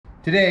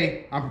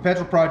Today on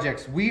Perpetual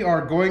Projects, we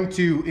are going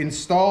to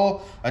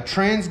install a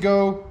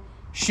TransGo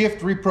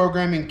Shift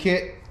Reprogramming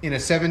Kit in a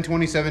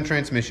 727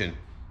 transmission.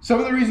 Some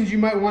of the reasons you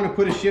might want to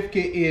put a shift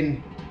kit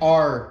in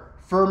are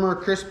firmer,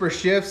 crisper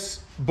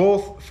shifts,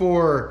 both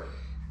for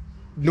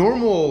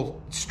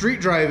normal street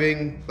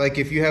driving, like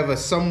if you have a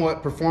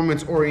somewhat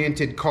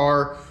performance-oriented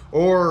car,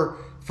 or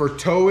for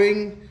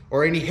towing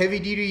or any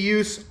heavy-duty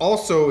use.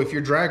 Also, if you're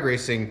drag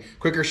racing,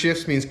 quicker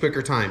shifts means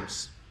quicker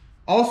times.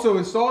 Also,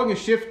 installing a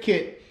shift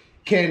kit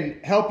can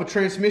help a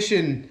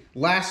transmission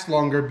last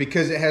longer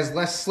because it has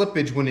less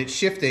slippage when it's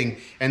shifting,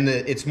 and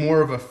it's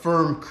more of a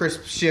firm,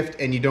 crisp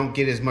shift, and you don't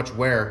get as much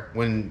wear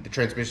when the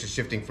transmission is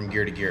shifting from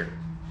gear to gear.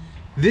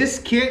 This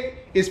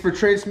kit is for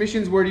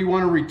transmissions where you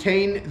want to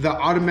retain the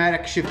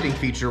automatic shifting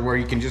feature, where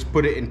you can just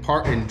put it in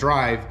park and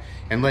drive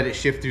and let it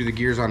shift through the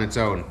gears on its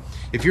own.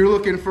 If you're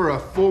looking for a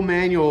full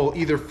manual,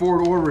 either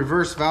forward or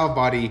reverse valve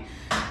body,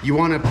 you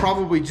want to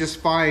probably just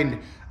find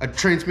a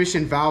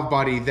transmission valve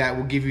body that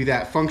will give you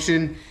that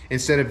function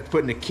instead of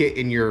putting a kit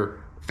in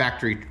your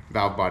factory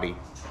valve body.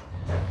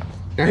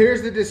 Now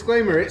here's the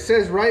disclaimer. It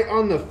says right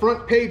on the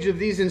front page of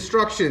these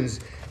instructions,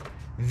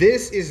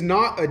 this is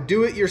not a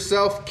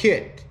do-it-yourself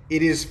kit.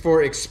 It is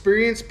for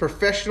experienced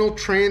professional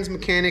trans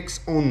mechanics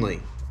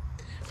only.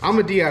 I'm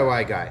a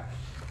DIY guy.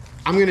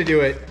 I'm gonna do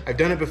it. I've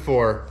done it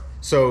before.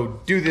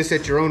 So do this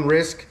at your own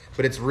risk,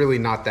 but it's really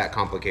not that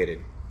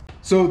complicated.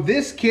 So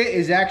this kit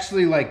is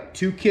actually like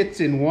two kits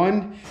in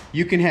one.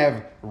 You can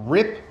have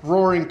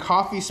rip-roaring,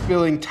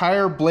 coffee-spilling,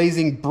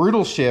 tire-blazing,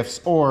 brutal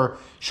shifts, or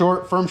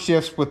short, firm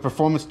shifts with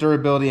performance,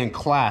 durability, and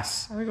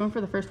class. Are we going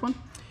for the first one?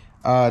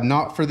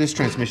 Not for this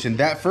transmission.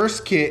 That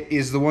first kit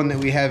is the one that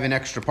we have in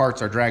extra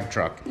parts, our drag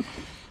truck.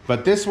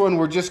 But this one,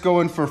 we're just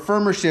going for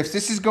firmer shifts.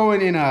 This is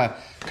going in a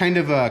kind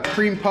of a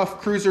cream puff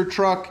cruiser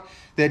truck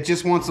that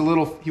just wants a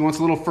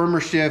little firmer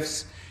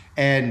shifts,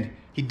 and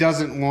he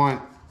doesn't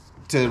want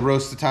to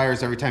roast the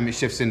tires every time it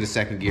shifts into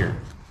second gear.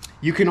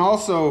 You can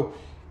also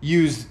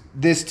use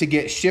this to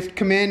get shift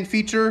command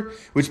feature,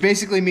 which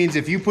basically means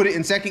if you put it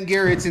in second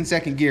gear, it's in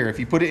second gear. If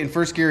you put it in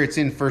first gear, it's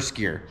in first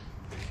gear.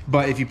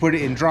 But if you put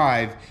it in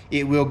drive,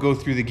 it will go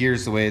through the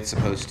gears the way it's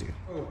supposed to.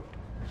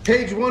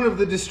 Page 1 of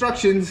the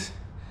instructions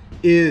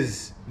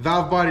is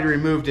valve body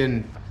removed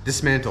and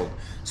dismantled.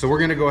 So we're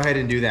gonna go ahead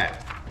and do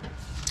that.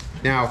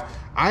 Now,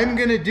 I'm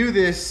gonna do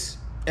this,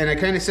 and I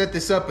kind of set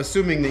this up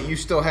assuming that you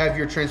still have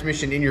your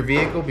transmission in your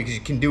vehicle, because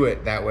you can do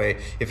it that way.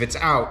 If it's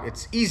out,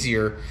 it's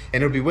easier,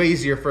 and it'll be way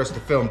easier for us to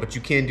film, but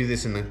you can do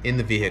this in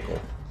the vehicle.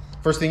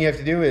 First thing you have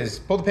to do is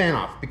pull the pan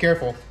off. Be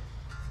careful.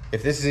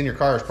 If this is in your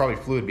car, there's probably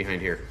fluid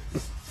behind here.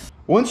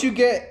 Once you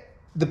get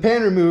the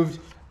pan removed,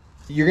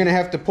 you're gonna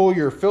have to pull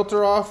your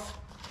filter off,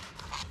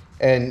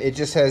 and it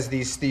just has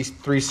these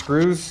 3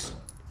 screws,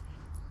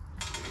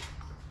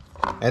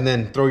 and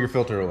then throw your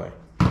filter away.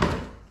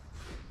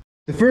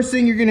 The first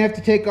thing you're gonna have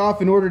to take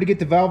off in order to get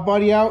the valve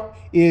body out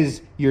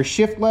is your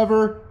shift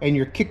lever and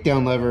your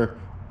kickdown lever,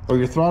 or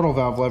your throttle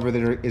valve lever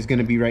that is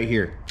gonna be right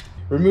here.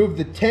 Remove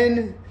the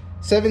 10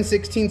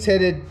 7/16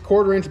 headed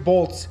 1/4 inch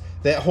bolts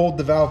that hold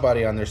the valve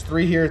body on. There's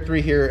 3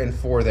 here, and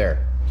 4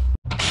 there.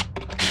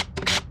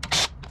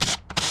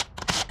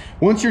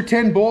 Once your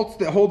 10 bolts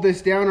that hold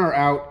this down are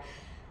out,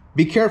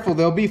 be careful,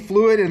 there'll be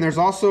fluid, and there's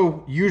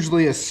also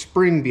usually a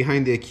spring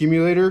behind the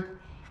accumulator.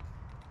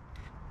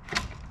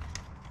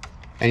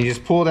 And you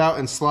just pull it out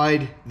and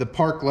slide the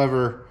park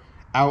lever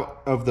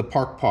out of the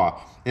park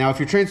paw. Now, if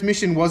your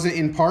transmission wasn't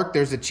in park,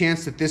 there's a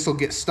chance that this will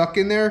get stuck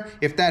in there.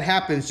 If that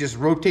happens, just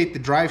rotate the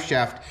drive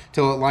shaft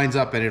till it lines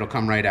up and it'll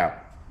come right out.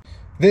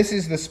 This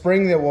is the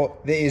spring that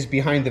is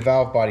behind the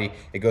valve body.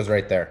 It goes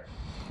right there.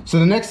 So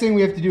the next thing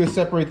we have to do is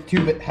separate the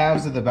 2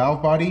 halves of the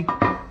valve body.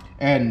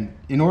 And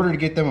in order to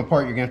get them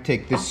apart, you're gonna have to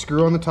take this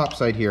screw on the top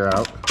side here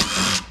out.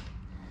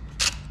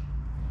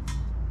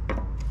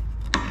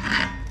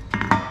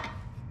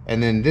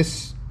 And then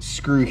this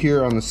screw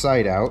here on the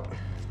side out.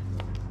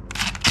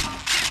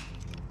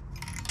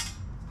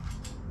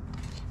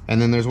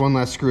 And then there's one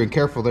last screw, and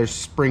careful, there's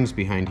springs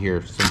behind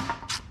here, so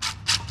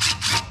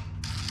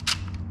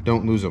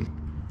don't lose them.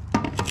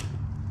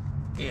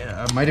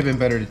 Yeah, it might have been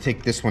better to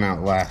take this one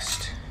out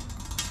last.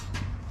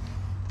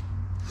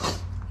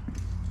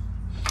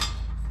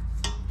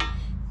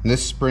 And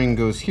this spring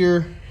goes here,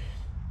 and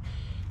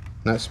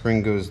that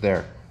spring goes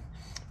there.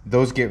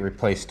 Those get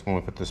replaced when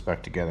we put this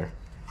back together.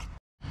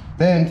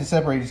 Then to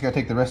separate, you just gotta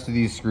take the rest of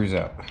these screws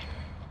out.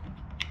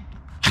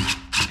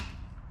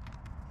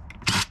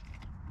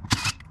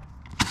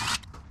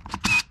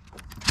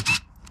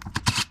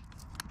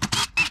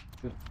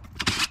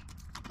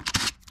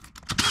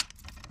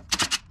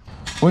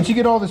 Once you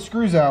get all the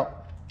screws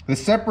out, the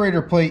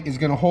separator plate is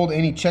gonna hold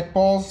any check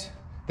balls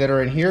that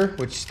are in here,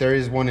 which there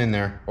is one in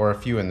there, or a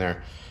few in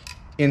there,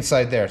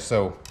 inside there.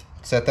 So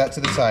set that to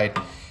the side.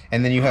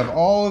 And then you have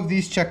all of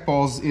these check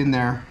balls in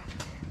there.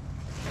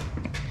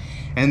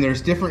 And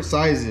there's different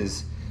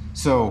sizes,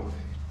 so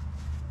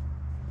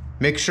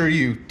make sure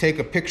you take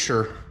a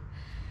picture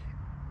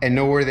and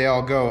know where they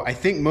all go. I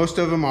think most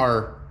of them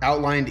are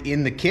outlined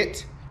in the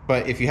kit,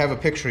 but if you have a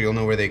picture, you'll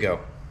know where they go.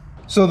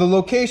 So the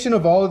location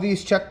of all of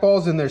these check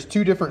balls, and there's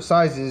 2 different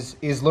sizes,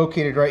 is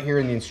located right here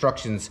in the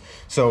instructions,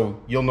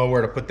 so you'll know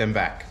where to put them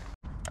back.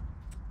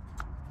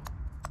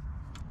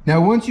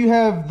 Now once you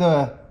have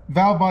the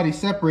valve body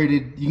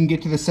separated, you can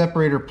get to the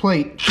separator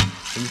plate.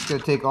 I'm just going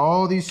to take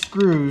all these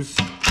screws,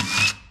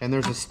 and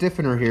there's a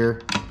stiffener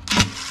here.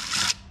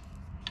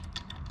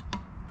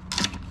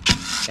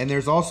 And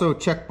there's also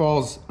check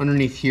balls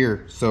underneath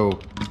here. So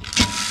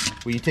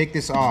when you take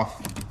this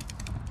off,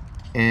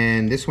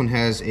 and this one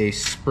has a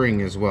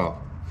spring as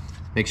well.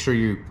 Make sure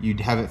you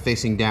have it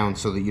facing down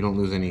so that you don't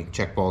lose any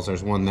check balls.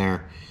 There's one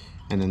there.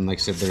 And then like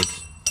I said,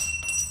 there's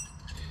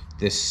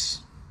this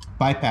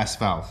bypass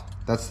valve.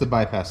 That's the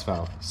bypass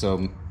valve.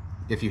 So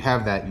if you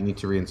have that, you need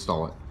to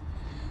reinstall it.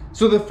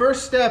 So the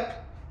first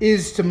step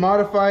is to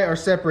modify our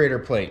separator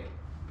plate.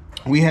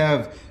 We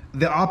have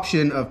the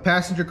option of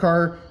passenger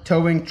car,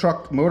 towing,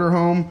 truck,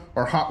 motorhome,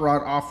 or hot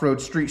rod,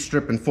 off-road, street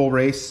strip, and full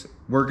race.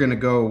 We're gonna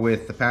go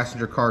with the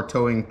passenger car,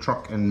 towing,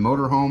 truck, and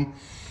motorhome.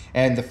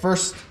 And the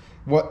first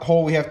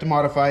hole we have to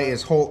modify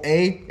is hole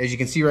A. As you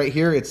can see right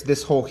here, it's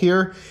this hole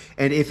here.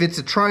 And if it's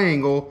a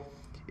triangle,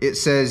 it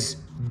says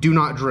do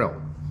not drill.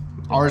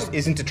 Ours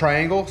isn't a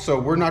triangle, so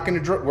we're not gonna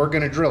drill, we're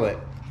gonna drill it.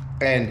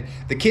 And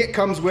the kit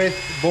comes with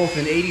both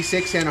an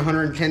 86 and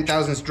 110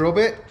 thousandths drill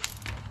bit.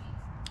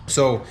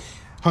 So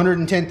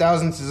 110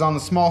 thousandths is on the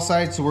small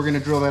side, so we're gonna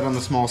drill that on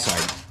the small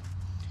side.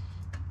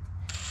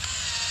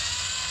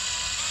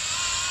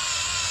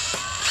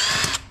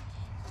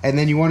 And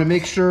then you wanna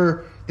make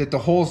sure that the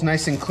hole's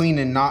nice and clean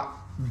and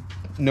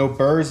no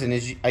burrs,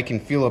 and I can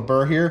feel a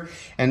burr here.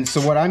 And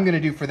so what I'm gonna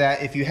do for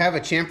that, if you have a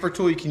chamfer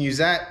tool, you can use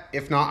that.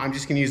 If not, I'm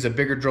just gonna use a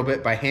bigger drill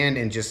bit by hand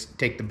and just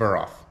take the burr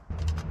off.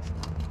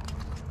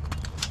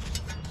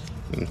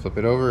 And flip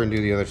it over and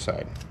do the other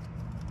side.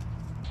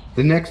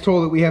 The next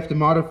hole that we have to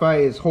modify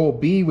is hole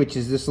B, which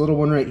is this little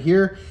one right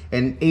here,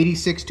 and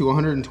 86 to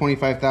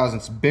 125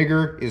 thousandths.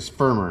 Bigger is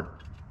firmer.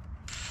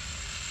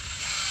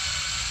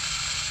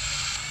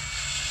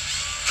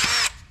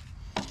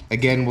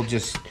 Again, we'll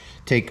just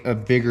take a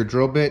bigger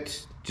drill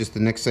bit, just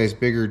the next size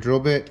bigger drill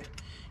bit,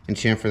 and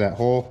chamfer that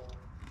hole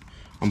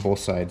on both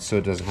sides so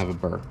it doesn't have a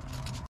burr.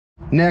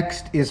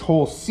 Next is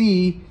hole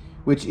C,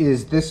 which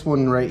is this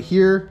one right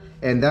here,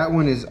 and that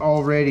one is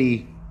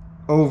already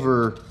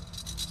over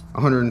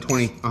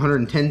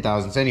 110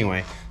 thousandths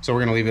anyway, so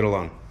we're gonna leave it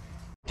alone.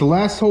 The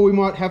last hole we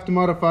might have to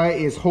modify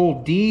is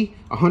hole D,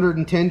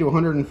 110 to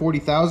 140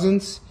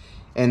 thousandths,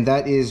 and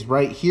that is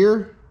right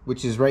here,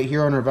 which is right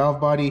here on our valve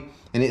body.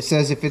 And it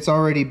says if it's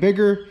already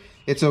bigger,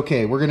 it's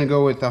okay. We're gonna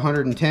go with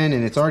 110,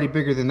 and it's already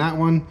bigger than that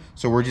one,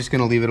 so we're just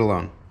gonna leave it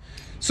alone.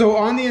 So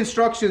on the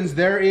instructions,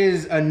 there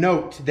is a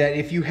note that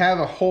if you have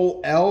a hole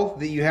L,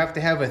 that you have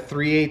to have a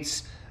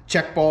 3/8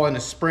 check ball and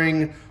a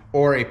spring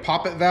or a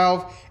poppet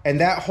valve, and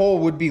that hole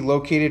would be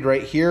located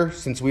right here.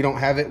 Since we don't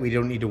have it, we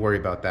don't need to worry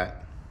about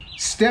that.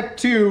 Step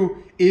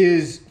 2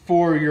 is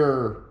for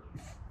your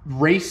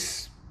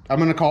race. I'm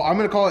gonna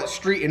call it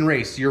street and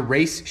race, your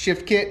race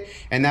shift kit,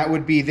 and that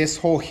would be this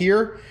hole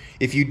here.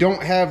 If you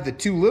don't have the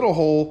 2 little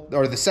hole,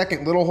 or the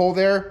second little hole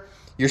there,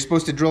 you're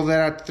supposed to drill that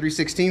out to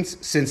 3/16.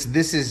 Since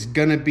this is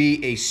gonna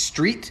be a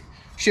street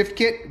shift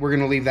kit, we're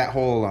gonna leave that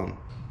hole alone.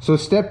 So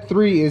step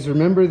 3 is,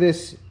 remember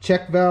this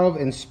check valve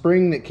and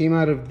spring that came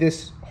out of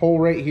this hole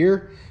right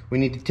here? We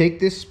need to take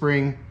this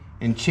spring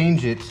and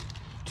change it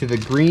to the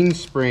green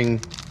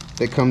spring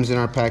that comes in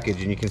our package,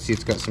 and you can see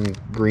it's got some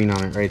green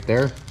on it right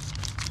there.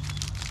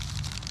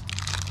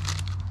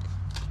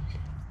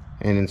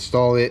 And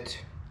install it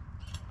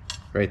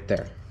right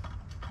there.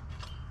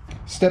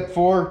 Step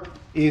 4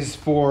 is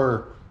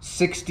for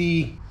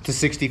 60 to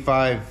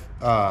 65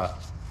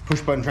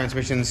 push button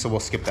transmissions, so we'll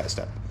skip that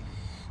step.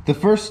 The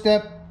first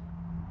step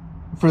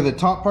for the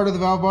top part of the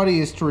valve body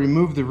is to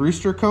remove the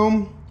rooster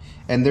comb,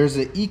 and there's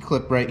an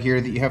E-clip right here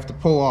that you have to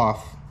pull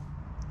off.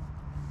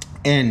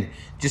 And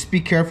just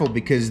be careful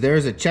because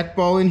there's a check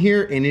ball in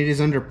here and it is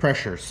under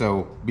pressure,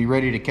 so be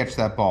ready to catch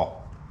that ball.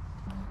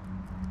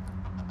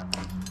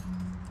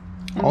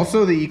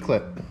 Also the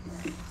E-clip.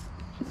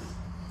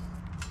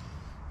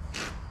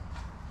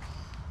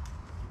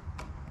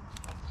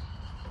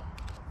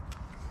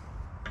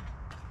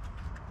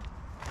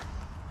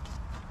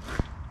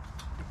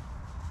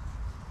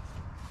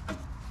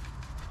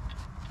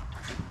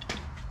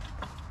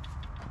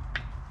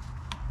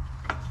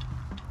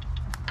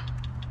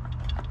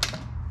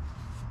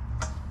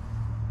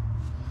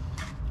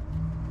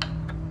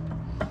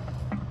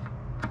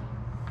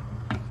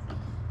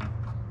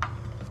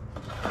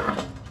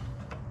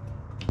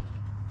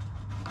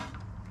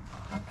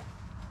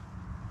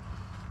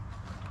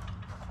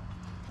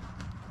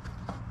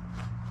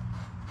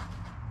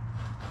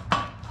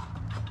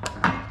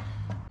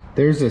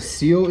 There's a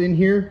seal in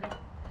here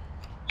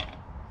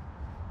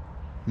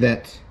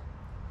that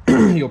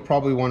you'll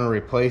probably want to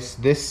replace.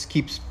 This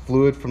keeps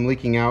fluid from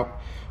leaking out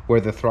where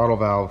the throttle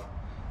valve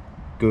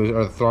goes,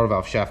 or the throttle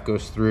valve shaft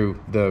goes through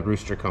the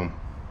rooster comb.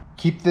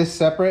 Keep this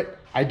separate.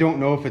 I don't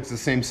know if it's the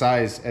same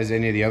size as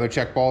any of the other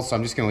check balls, so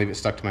I'm just gonna leave it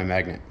stuck to my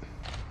magnet.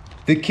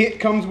 The kit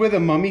comes with a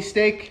mummy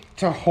stake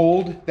to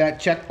hold that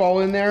check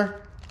ball in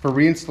there for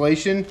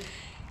reinstallation.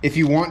 If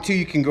you want to,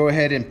 you can go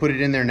ahead and put it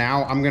in there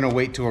now. I'm gonna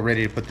wait till we're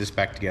ready to put this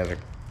back together.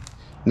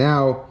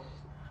 Now,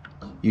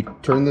 you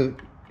turn the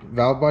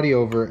valve body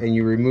over and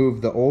you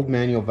remove the old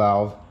manual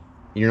valve.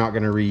 You're not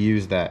gonna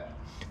reuse that.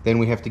 Then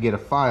we have to get a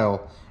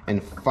file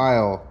and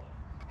file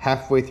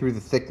halfway through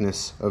the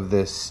thickness of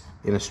this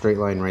in a straight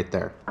line right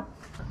there.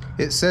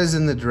 It says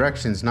in the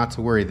directions not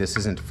to worry, this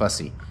isn't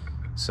fussy.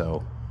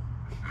 So.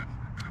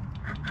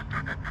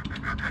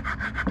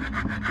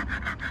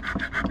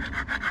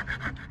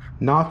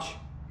 Notch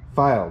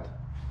filed.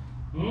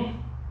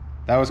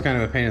 That was kind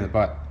of a pain in the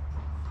butt.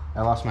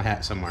 I lost my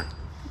hat somewhere.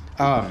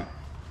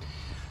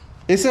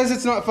 It says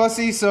it's not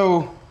fussy,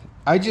 so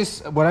I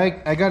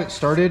got it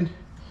started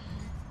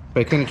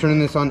by kind of turning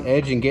this on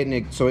edge and getting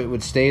it so it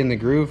would stay in the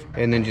groove,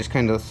 and then just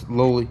kind of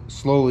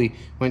slowly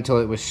went till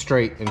it was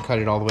straight and cut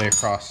it all the way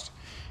across.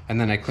 And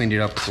then I cleaned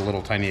it up with a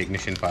little tiny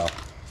ignition file.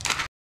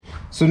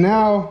 So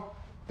now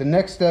the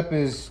next step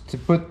is to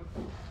put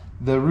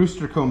the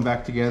rooster comb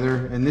back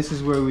together, and this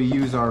is where we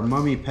use our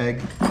mummy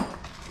peg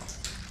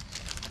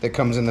that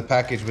comes in the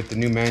package with the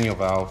new manual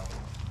valve.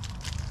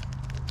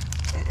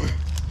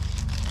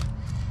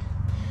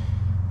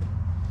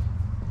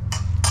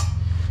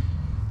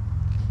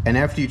 And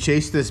after you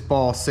chase this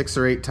ball 6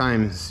 or 8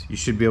 times, you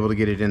should be able to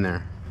get it in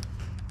there.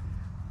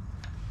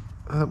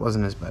 That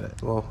wasn't as bad.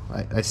 Well,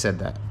 I said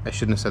that. I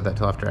shouldn't have said that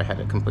till after I had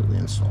it completely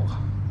installed.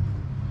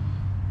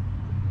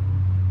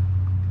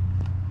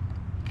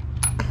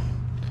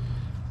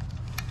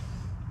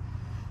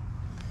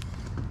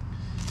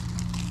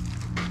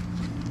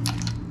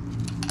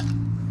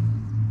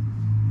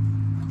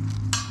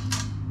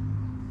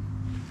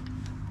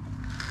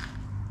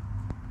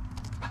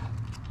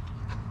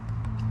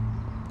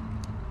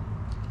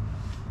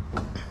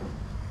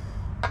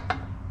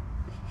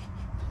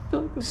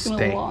 It's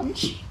gonna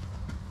launch.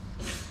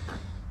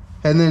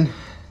 And then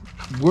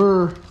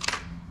we're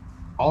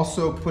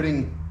also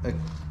putting a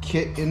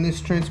kit in this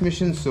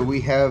transmission, so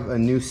we have a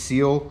new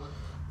seal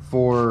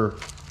for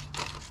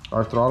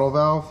our throttle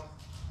valve.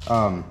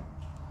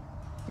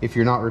 If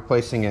you're not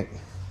replacing it,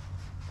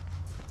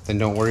 then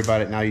don't worry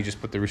about it. Now you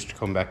just put the rooster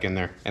comb back in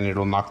there and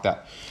it'll knock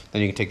that.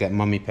 Then you can take that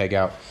mummy peg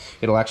out.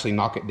 It'll actually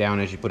knock it down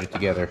as you put it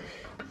together.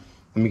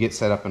 Let me get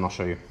set up and I'll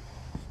show you.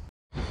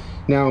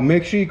 Now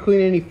make sure you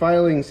clean any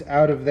filings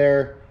out of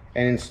there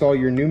and install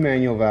your new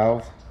manual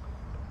valve.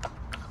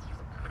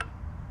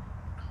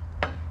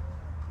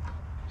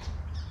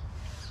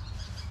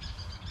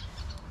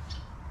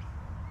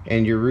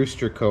 And your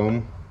rooster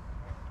comb.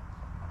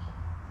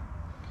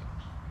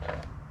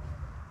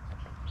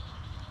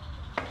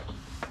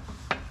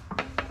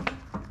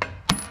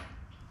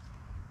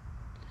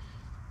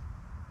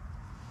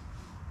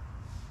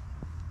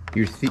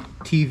 Your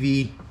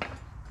TV.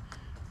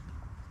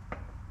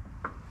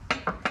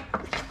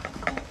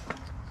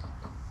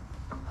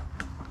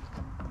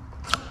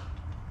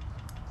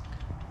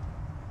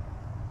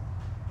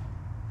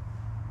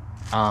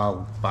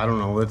 I don't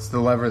know, it's the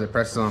lever that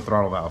presses on the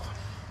throttle valve.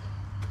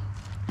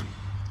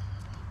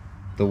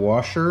 The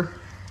washer.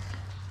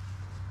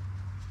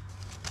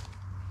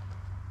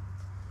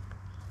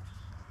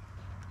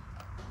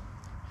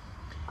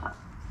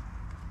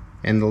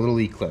 And the little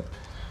E-clip.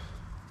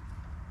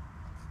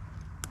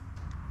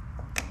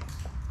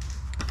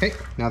 Okay,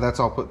 now that's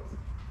all put.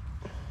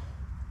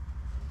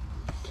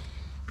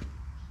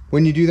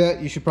 When you do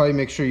that, you should probably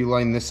make sure you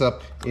line this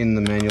up in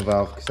the manual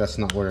valve, because that's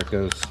not where it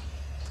goes.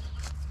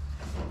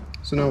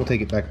 So now we'll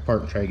take it back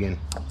apart and try again.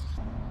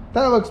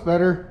 That looks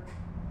better.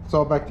 It's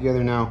all back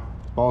together now.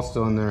 Ball's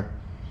still in there.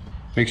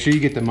 Make sure you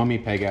get the mummy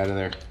peg out of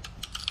there.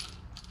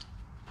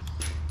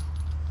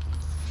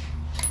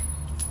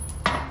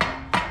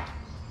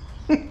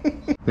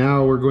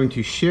 Now we're going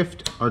to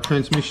shift our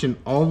transmission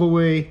all the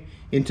way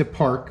into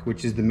park,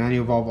 which is the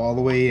manual valve all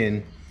the way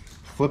in.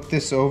 Flip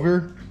this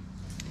over,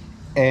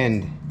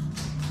 and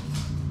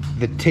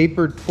the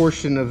tapered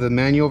portion of the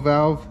manual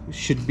valve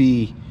should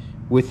be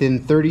within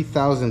 30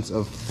 thousandths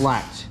of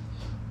flat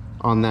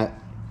on that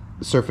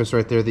surface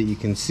right there that you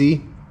can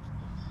see.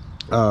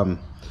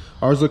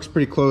 Ours looks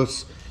pretty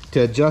close. To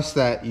adjust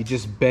that, you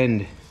just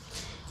bend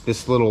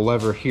this little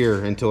lever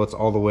here until it's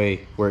all the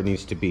way where it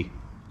needs to be.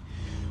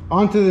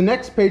 On to the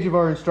next page of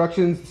our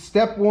instructions.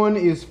 Step 1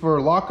 is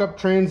for lockup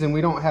trans, and we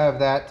don't have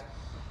that.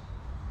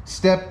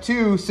 Step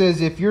 2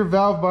 says if your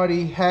valve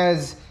body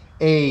has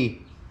a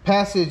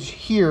passage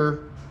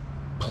here,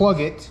 plug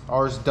it.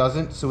 Ours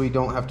doesn't, so we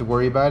don't have to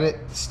worry about it.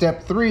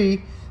 Step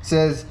 3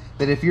 says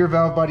that if your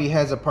valve body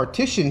has a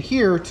partition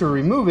here to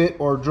remove it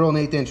or drill an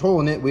 1/8 inch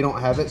hole in it, we don't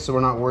have it, so we're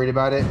not worried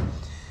about it.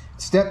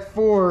 Step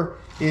 4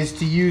 is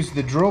to use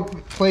the drill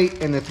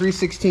plate and the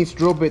 3/16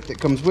 drill bit that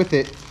comes with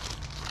it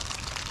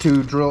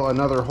to drill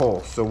another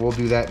hole, so we'll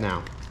do that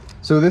now.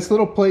 So this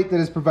little plate that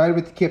is provided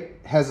with the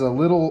kit has a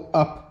little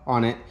up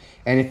on it,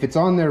 and if it's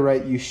on there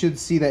right, you should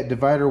see that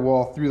divider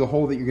wall through the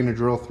hole that you're going to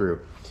drill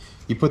through.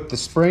 You put the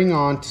spring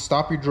on to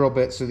stop your drill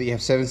bit so that you have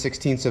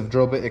 7/16 of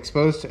drill bit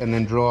exposed, and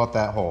then drill out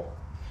that hole.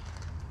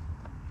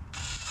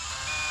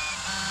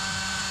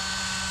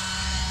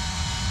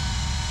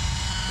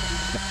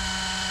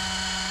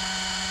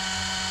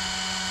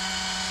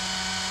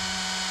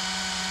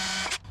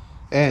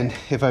 And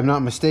if I'm not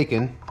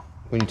mistaken,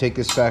 when you take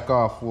this back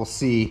off, we'll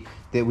see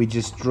that we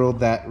just drilled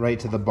that right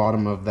to the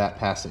bottom of that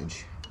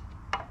passage.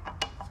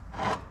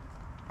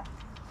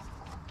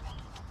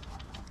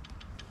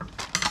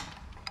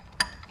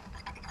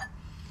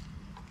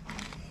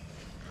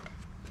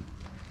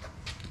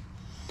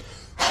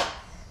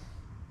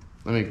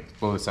 Let me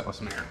blow this out with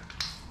some air.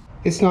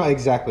 It's not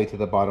exactly to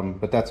the bottom,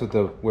 but that's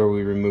where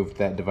we removed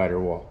that divider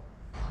wall.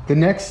 The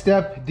next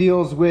step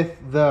deals with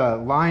the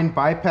line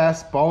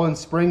bypass ball and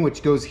spring,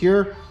 which goes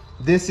here.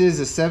 This is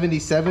a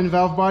 77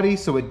 valve body,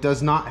 so it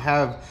does not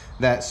have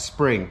that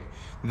spring.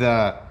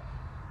 The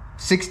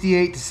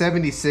 68 to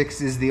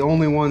 76 is the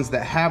only ones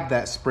that have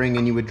that spring,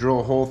 and you would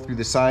drill a hole through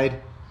the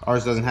side.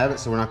 Ours doesn't have it,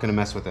 so we're not going to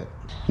mess with it.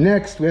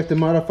 Next, we have to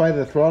modify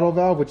the throttle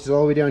valve, which is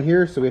all the way down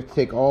here, so we have to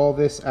take all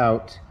this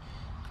out.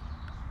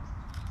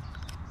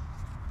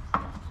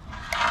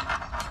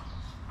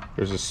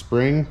 There's a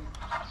spring.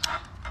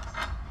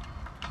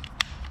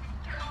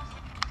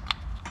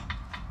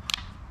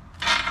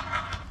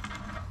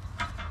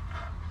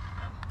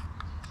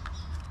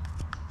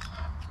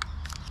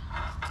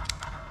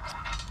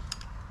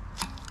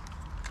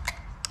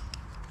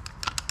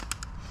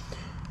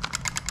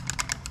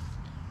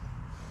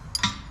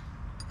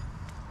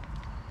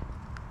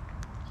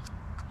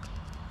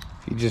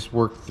 If you just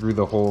work through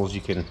the holes, you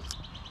can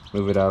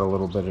move it out a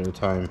little bit at a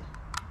time.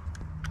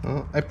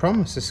 Well, I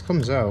promise this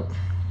comes out.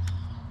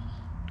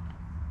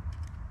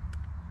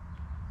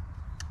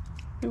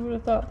 Who would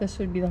have thought this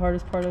would be the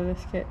hardest part of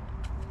this kit?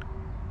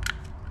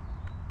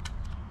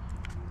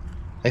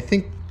 I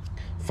think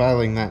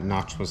filing that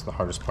notch was the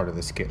hardest part of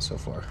this kit so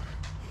far.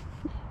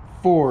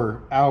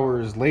 4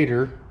 hours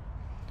later,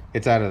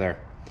 it's out of there.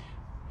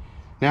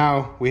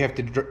 Now we have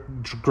to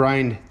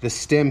grind the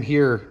stem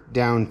here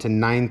down to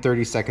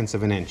 9/32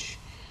 of an inch.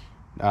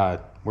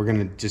 We're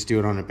gonna just do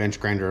it on a bench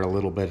grinder a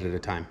little bit at a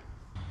time.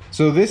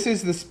 So this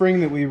is the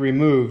spring that we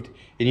removed,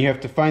 and you have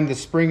to find the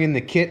spring in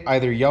the kit,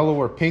 either yellow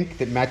or pink,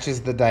 that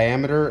matches the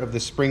diameter of the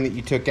spring that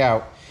you took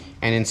out,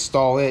 and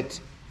install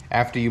it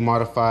after you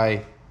modify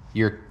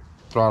your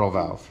throttle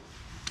valve.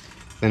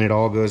 Then it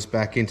all goes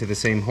back into the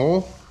same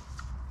hole.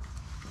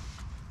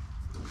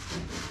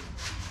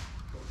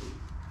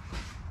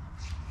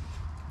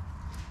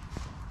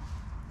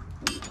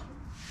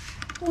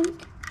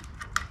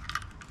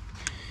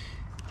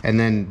 And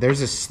then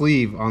there's a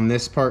sleeve on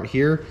this part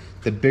here.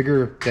 The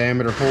bigger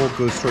diameter hole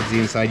goes towards the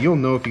inside. You'll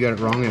know if you got it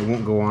wrong, it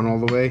won't go on all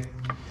the way. It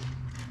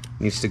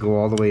needs to go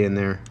all the way in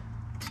there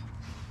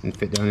and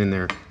fit down in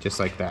there just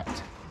like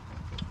that.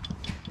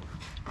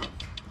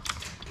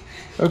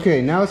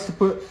 Okay, now it's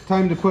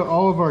time to put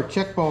all of our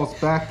check balls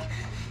back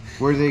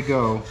where they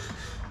go.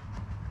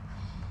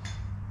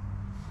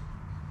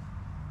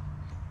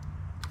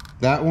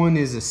 That one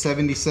is a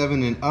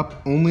 77 and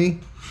up only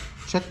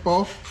check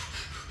ball.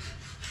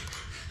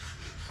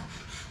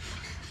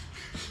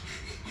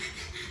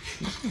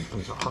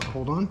 Those are hard to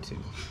hold on to.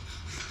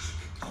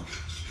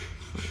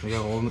 I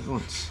got all of them at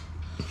once.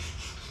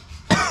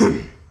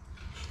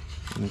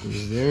 One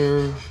goes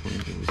there, one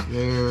goes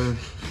there,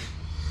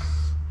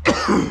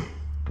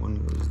 one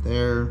goes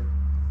there.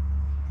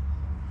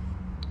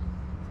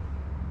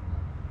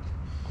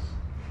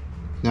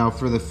 Now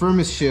for the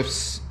furnace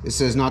shifts, it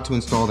says not to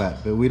install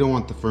that, but we don't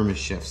want the furnace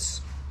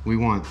shifts. We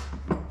want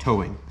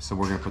towing, so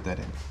we're gonna put that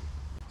in.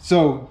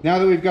 So now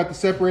that we've got the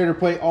separator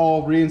plate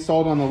all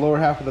reinstalled on the lower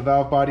half of the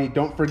valve body,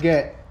 don't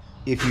forget,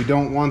 if you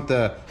don't want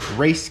the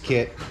race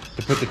kit,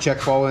 to put the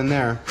check ball in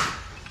there.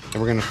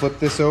 And we're gonna flip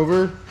this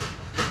over,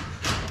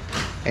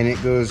 and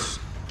it goes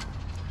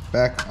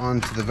back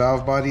onto the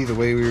valve body the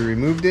way we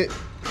removed it.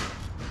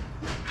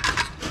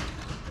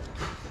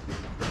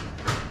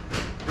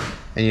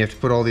 And you have to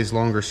put all these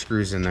longer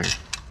screws in there.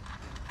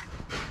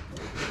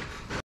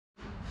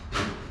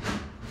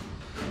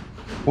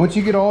 Once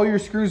you get all your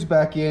screws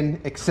back in,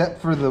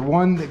 except for the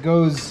one that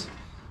goes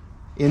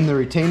in the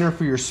retainer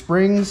for your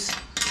springs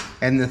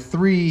and the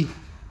 3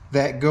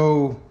 that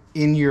go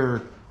in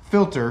your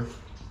filter,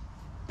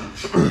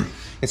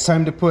 it's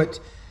time to put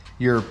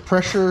your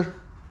pressure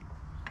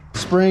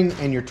spring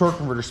and your torque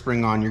converter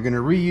spring on. You're going to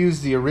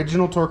reuse the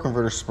original torque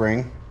converter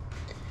spring.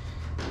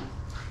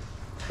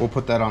 We'll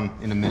put that on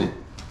in a minute.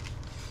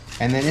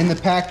 And then in the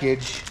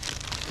package,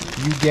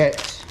 you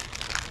get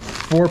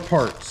 4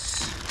 parts.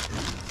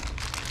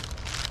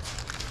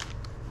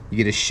 You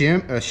get a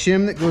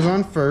shim that goes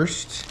on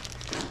first,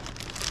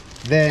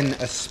 then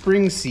a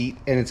spring seat,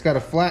 and it's got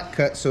a flat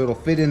cut so it'll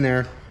fit in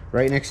there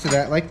right next to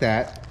that like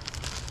that.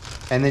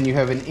 And then you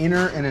have an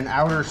inner and an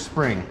outer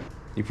spring.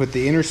 You put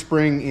the inner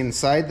spring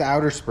inside the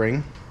outer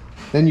spring.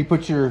 Then you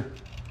put your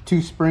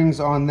 2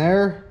 springs on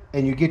there,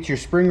 and you get your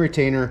spring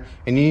retainer,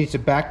 and you need to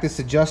back this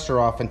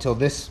adjuster off until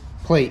this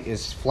plate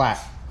is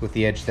flat with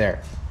the edge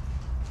there.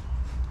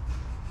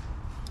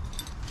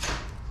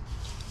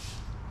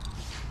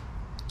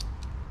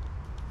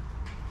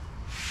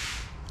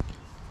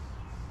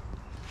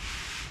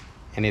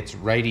 And it's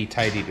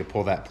righty-tighty to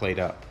pull that plate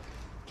up.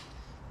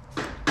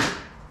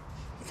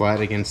 Flat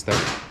against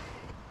that.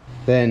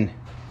 Then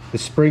The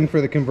spring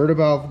for the converter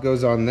valve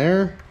goes on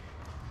there.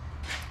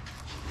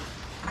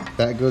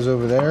 That goes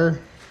over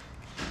there.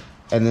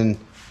 And then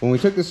when we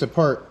took this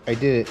apart, I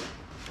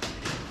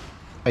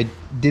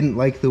didn't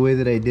like the way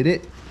that I did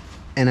it,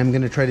 and I'm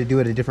gonna try to do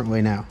it a different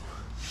way now.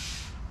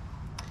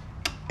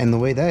 And the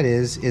way that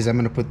is I'm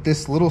gonna put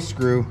this little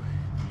screw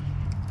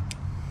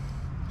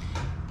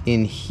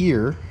in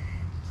here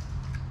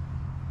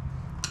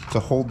to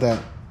hold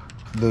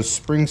those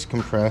springs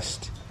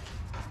compressed.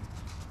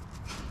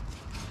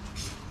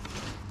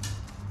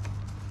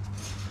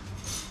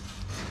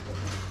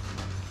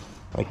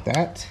 Like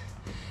that.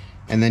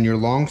 And then your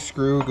long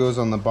screw goes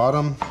on the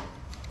bottom.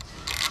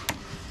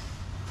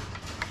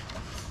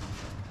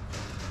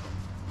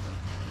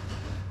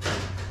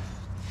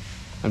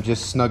 I'm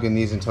just snugging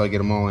these until I get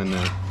them all in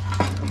there.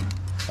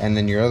 And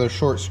then your other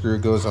short screw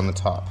goes on the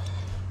top.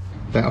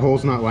 That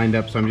hole's not lined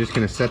up, so I'm just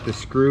gonna set the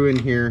screw in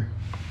here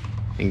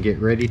and get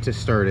ready to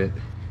start it.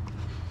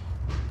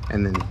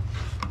 And then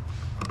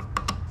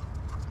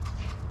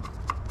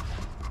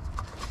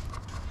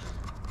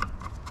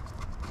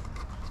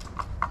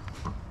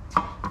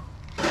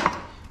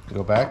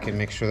go back and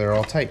make sure they're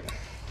all tight.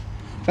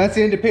 That's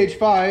the end of page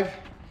 5.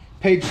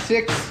 Page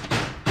 6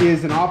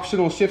 is an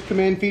optional shift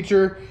command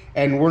feature,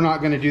 and we're not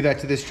going to do that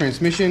to this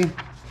transmission.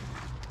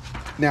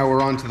 Now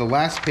we're on to the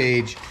last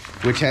page,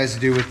 which has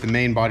to do with the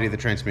main body of the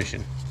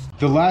transmission.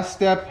 The last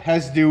step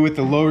has to do with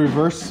the low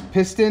reverse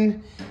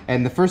piston,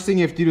 and the first thing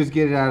you have to do is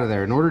get it out of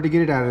there. In order to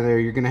get it out of there,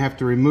 you're going to have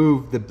to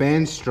remove the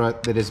band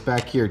strut that is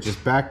back here.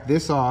 Just back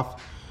this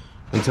off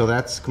until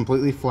that's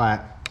completely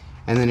flat,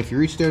 and then if you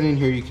reach down in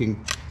here, you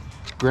can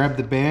grab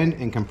the band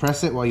and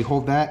compress it while you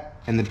hold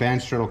that, and the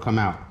band strut will come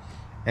out.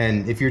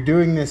 And if you're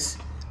doing this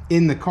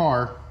in the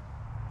car,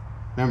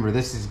 remember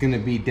this is going to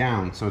be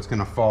down, so it's going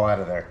to fall out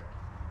of there.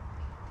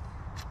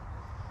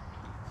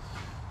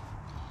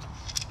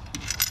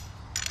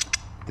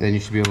 Then you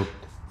should be able to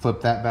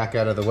flip that back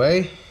out of the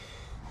way.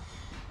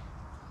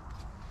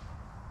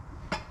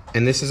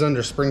 And this is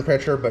under spring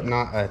pressure, but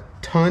not a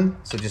ton,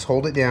 so just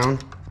hold it down.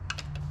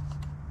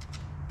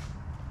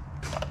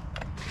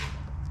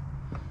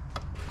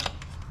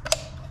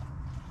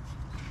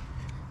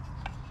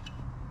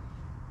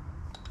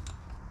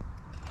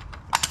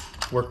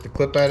 Work the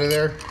clip out of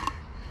there,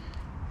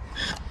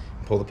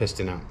 pull the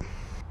piston out.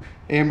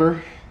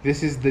 Amber,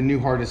 this is the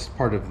new hardest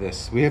part of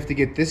this. We have to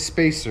get this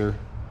spacer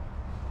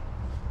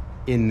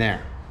in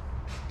there.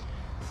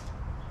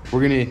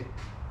 We're gonna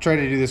try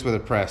to do this with a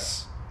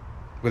press,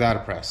 without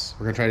a press.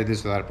 We're gonna try to do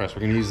this without a press.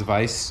 We're gonna use the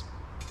vise.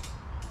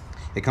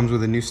 It comes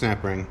with a new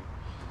snap ring.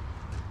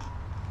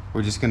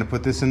 We're just gonna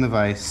put this in the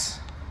vise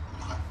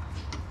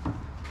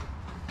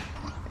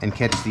and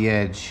catch the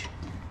edge.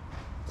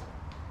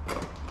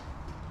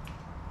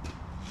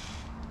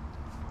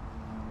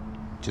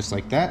 Just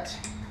like that.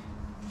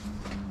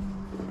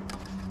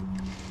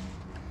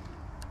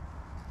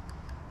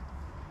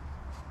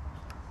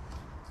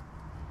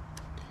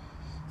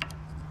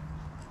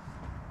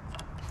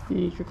 You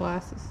need your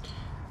glasses.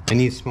 I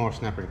need smaller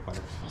snap ring pliers.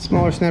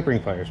 Smaller snap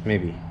ring pliers,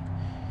 maybe.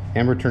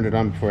 Amber turned it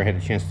on before I had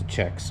a chance to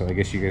check, so I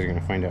guess you guys are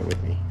gonna find out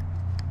with me.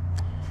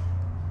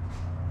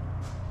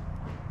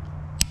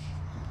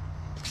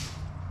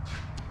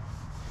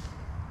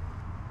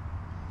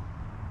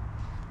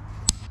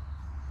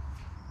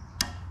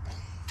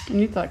 And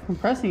you thought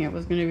compressing it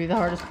was going to be the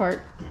hardest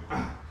part.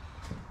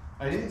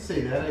 I didn't say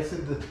that. I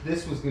said that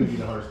this was going to be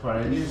the hardest part.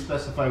 I didn't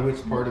specify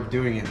which part of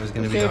doing it was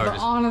going to be the But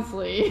hardest.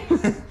 honestly,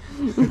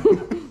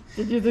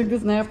 did you think the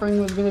snap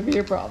ring was going to be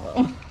a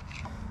problem?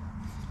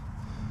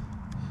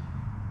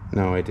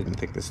 No, I didn't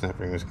think the snap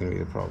ring was going to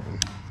be the problem.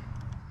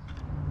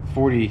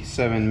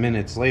 47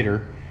 minutes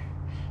later,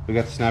 we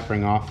got the snap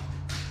ring off.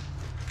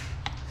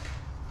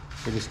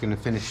 We're just going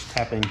to finish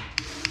tapping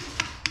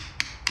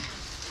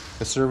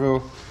the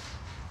servo,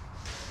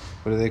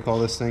 what do they call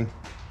this thing?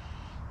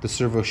 The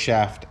servo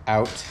shaft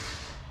out.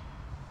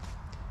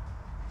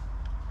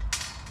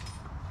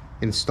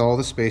 Install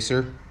the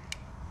spacer.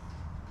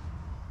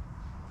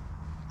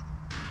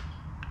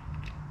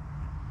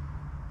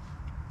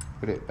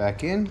 Put it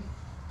back in.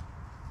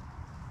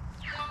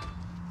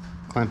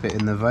 Clamp it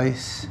in the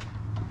vise.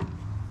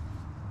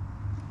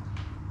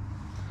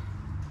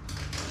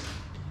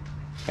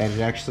 And it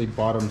actually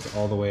bottoms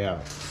all the way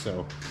out.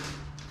 So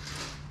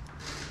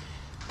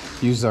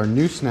use our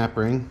new snap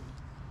ring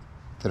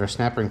that our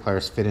snap ring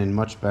pliers fit in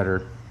much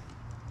better.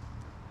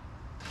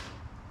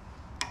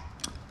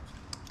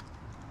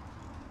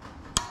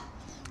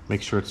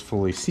 Make sure it's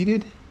fully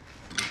seated.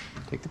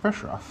 Take the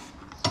pressure off.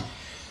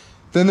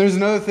 Then there's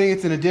another thing,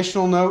 it's an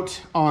additional note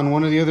on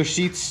one of the other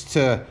sheets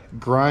to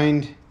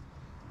grind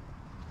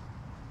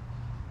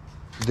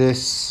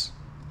this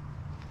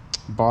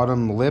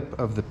bottom lip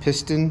of the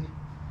piston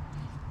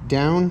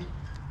down.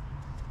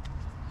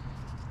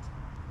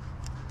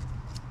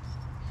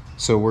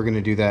 So we're going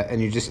to do that, and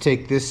you just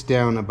take this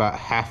down about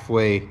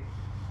halfway,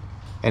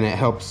 and it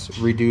helps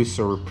reduce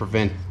or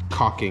prevent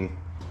caulking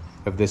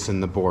of this in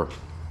the bore.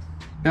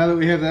 Now that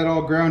we have that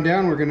all ground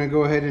down, we're going to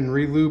go ahead and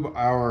re-lube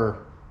our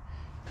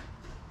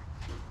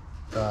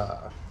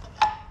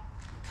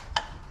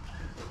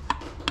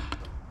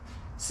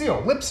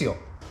lip seal.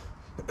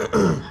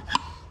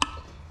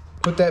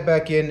 Put that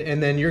back in,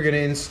 and then you're gonna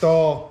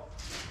install,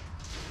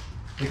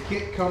 the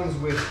kit comes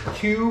with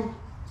 2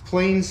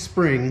 plain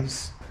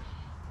springs.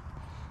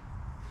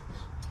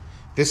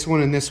 This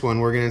one and this one,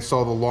 we're gonna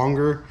install the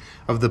longer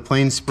of the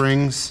plain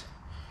springs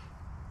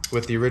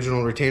with the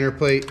original retainer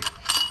plate,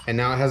 and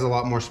now it has a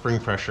lot more spring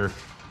pressure.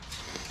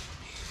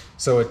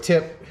 So a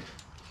tip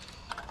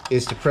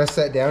is to press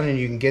that down, and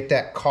you can get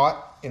that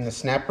caught in the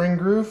snap ring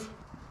groove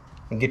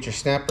and get your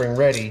snap ring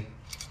ready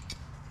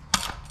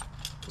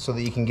so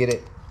that you can get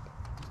it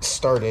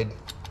started.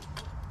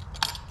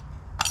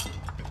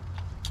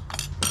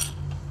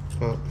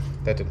 Well,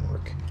 that didn't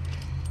work.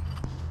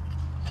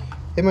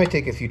 It might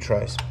take a few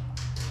tries.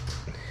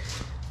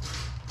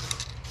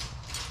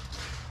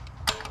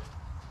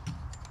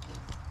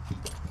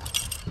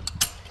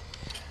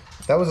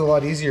 That was a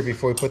lot easier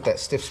before we put that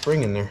stiff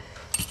spring in there.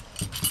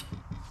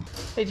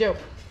 Hey Joe,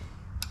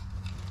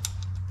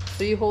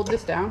 so you hold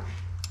this down?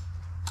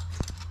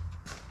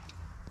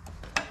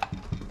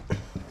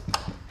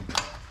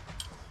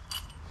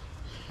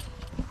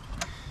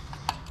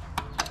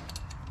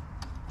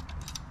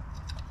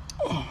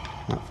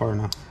 Not far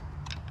enough.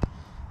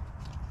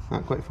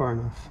 Not quite far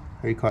enough.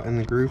 Are you caught in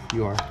the groove?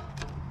 You are.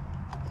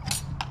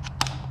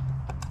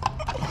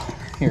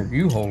 Here,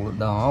 you hold it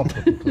down. I'll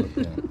put the clip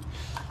in.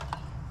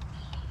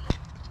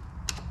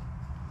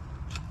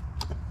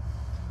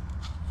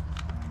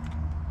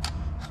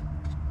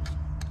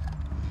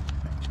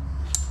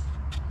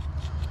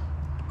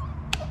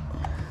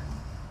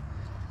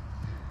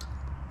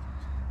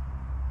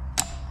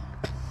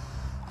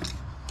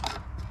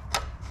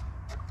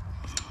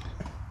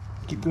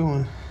 Keep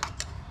going.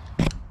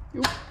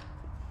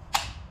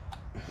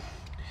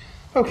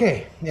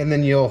 Okay, and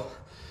then you'll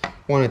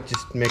want to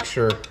just make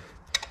sure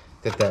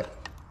that that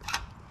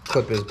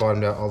clip is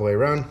bottomed out all the way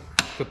around.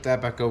 Flip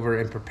that back over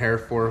and prepare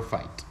for a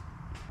fight.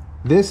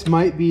 This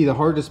might be the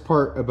hardest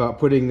part about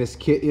putting this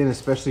kit in,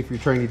 especially if you're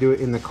trying to do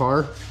it in the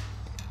car.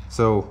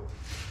 So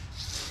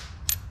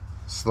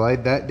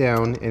slide that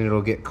down and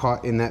it'll get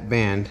caught in that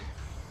band.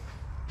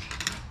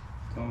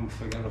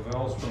 If I got a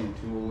valve spring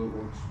tool, it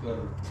works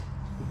better.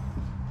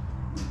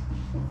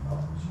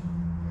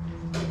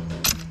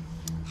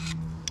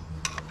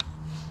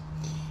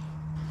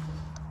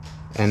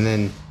 And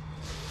then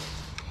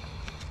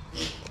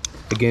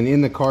again,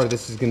 in the car,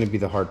 this is going to be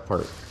the hard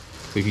part.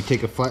 So if you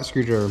take a flat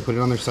screwdriver and put it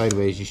on there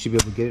sideways, you should be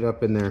able to get it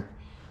up in there,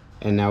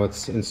 and now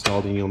it's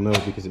installed, and you'll know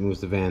because it moves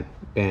the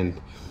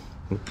band.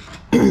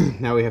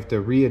 Now we have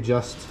to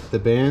readjust the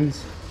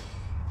bands,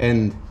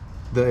 and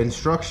the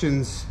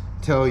instructions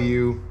tell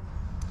you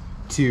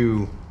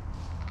to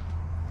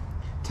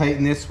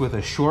tighten this with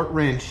a short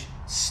wrench,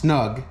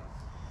 snug.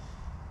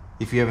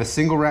 If you have a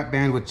single wrap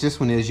band, which this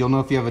one is, you'll know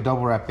if you have a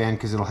double wrap band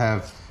because it'll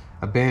have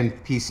a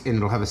band piece and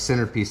it'll have a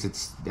center piece.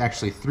 It's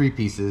actually 3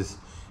 pieces.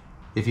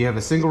 If you have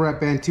a single wrap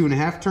band,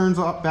 2.5 turns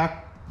off,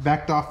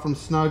 backed off from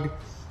snug.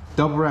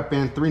 Double wrap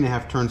band,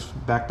 3.5 turns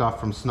backed off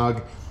from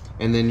snug.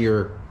 And then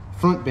your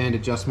front band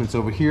adjustments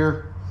over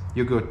here,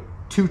 you'll go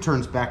 2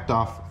 turns backed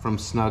off from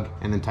snug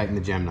and then tighten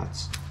the jam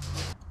nuts.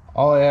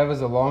 All I have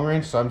is a long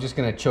wrench, so I'm just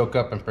gonna choke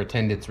up and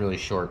pretend it's really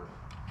short.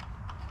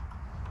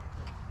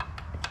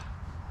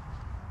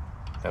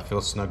 That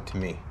feels snug to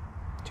me.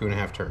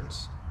 2.5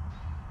 turns.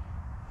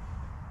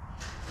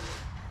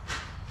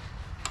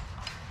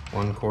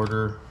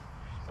 1/4,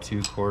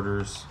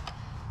 2/4,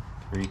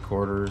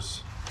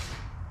 3/4,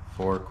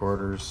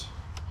 4/4,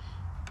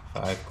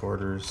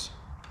 5/4,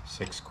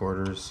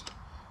 6/4,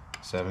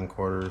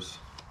 7/4,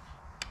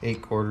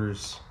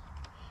 8/4,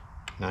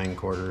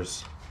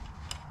 9/4,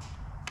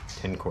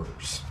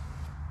 10/4.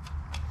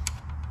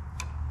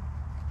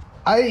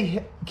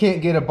 I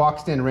can't get a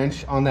boxed in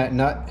wrench on that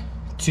nut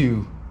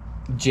to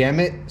jam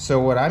it, so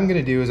what I'm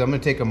gonna do is I'm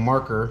gonna take a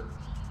marker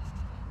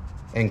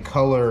and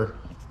color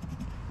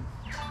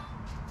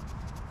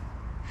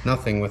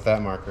nothing with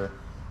that marker.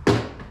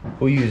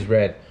 We'll use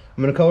red.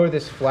 I'm gonna color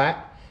this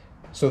flat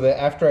so that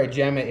after I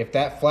jam it, if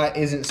that flat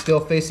isn't still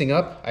facing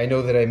up, I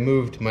know that I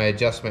moved my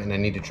adjustment and I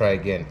need to try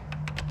again.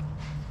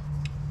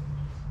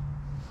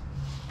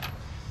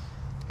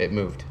 It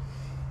moved.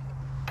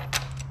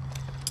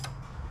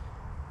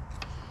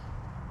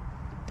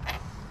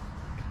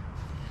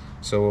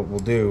 So what we'll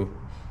do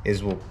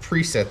is we'll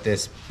preset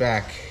this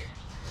back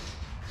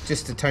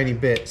just a tiny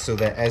bit so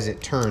that as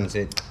it turns,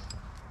 it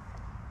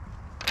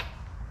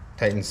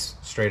tightens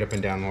straight up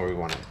and down where we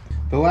want it.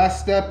 The last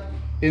step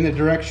in the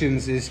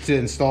directions is to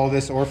install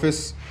this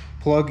orifice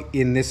plug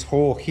in this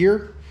hole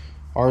here.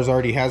 Ours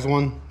already has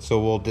one,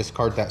 so we'll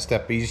discard that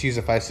step, but you just use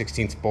a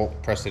 5/16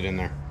 bolt, press it in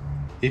there.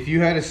 If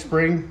you had a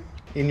spring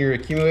in your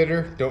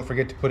accumulator, don't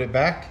forget to put it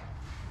back.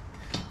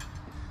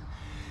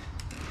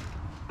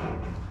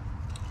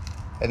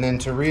 And then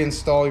to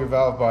reinstall your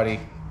valve body,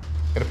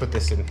 gotta put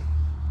this in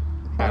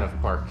out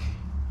of park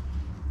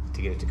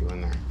to get it to go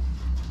in there.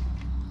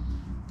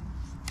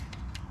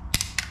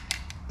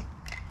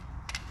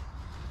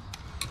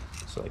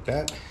 So like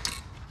that.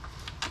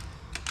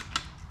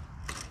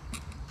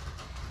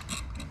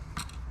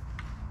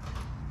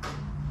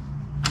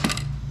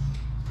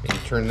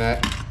 turn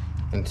that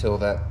until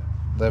that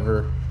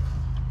lever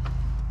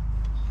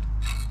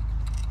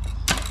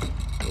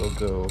will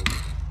go.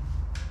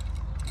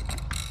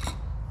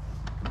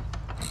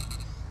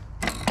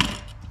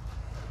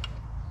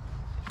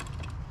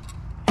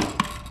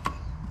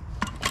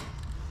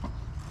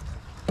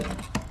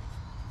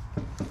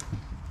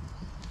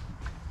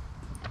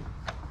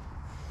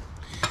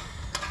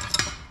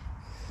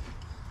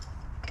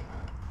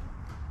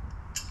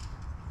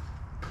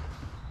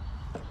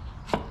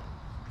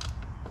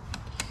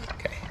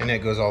 And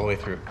it goes all the way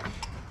through.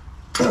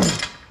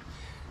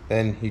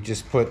 Then you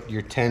just put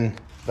your 10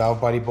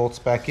 valve body bolts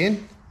back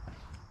in.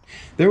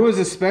 There was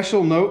a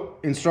special note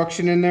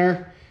instruction in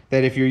there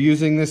that if you're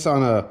using this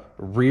on a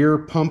rear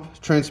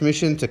pump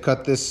transmission to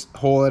cut this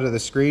hole out of the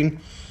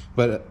screen,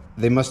 but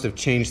they must have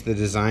changed the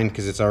design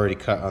because it's already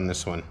cut on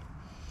this one.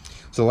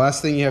 So the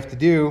last thing you have to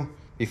do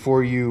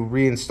before you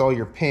reinstall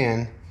your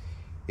pan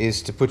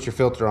is to put your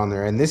filter on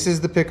there. And this is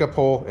the pickup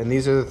hole, and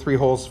these are the 3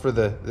 holes for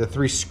the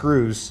 3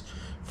 screws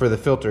for the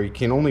filter. You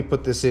can only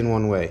put this in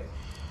one way.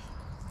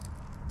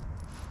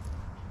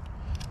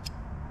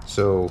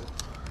 So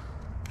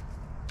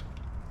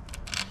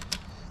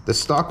the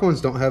stock ones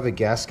don't have a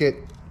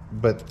gasket,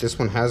 but this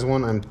one has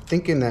one. I'm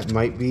thinking that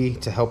might be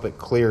to help it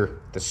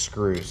clear the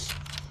screws.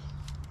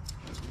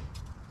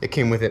 It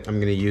came with it. I'm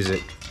going to use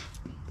it.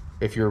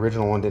 If your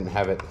original one didn't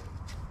have it,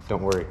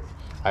 don't worry.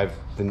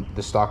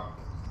 The stock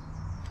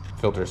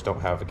filters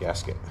don't have a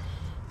gasket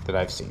that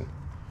I've seen.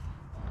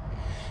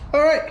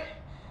 All right.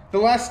 The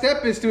last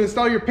step is to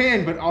install your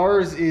pan, but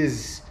ours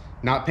is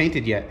not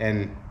painted yet,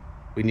 and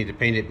we need to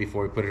paint it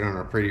before we put it on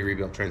our pretty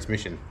rebuilt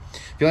transmission.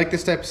 If you like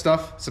this type of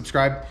stuff,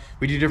 subscribe.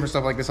 We do different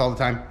stuff like this all the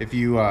time. If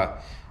you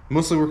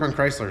mostly work on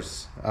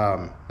Chryslers,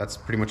 that's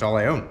pretty much all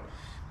I own.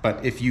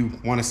 But if you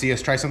want to see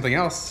us try something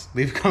else,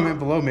 leave a comment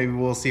below. Maybe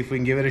we'll see if we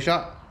can give it a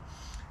shot.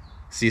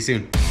 See you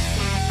soon.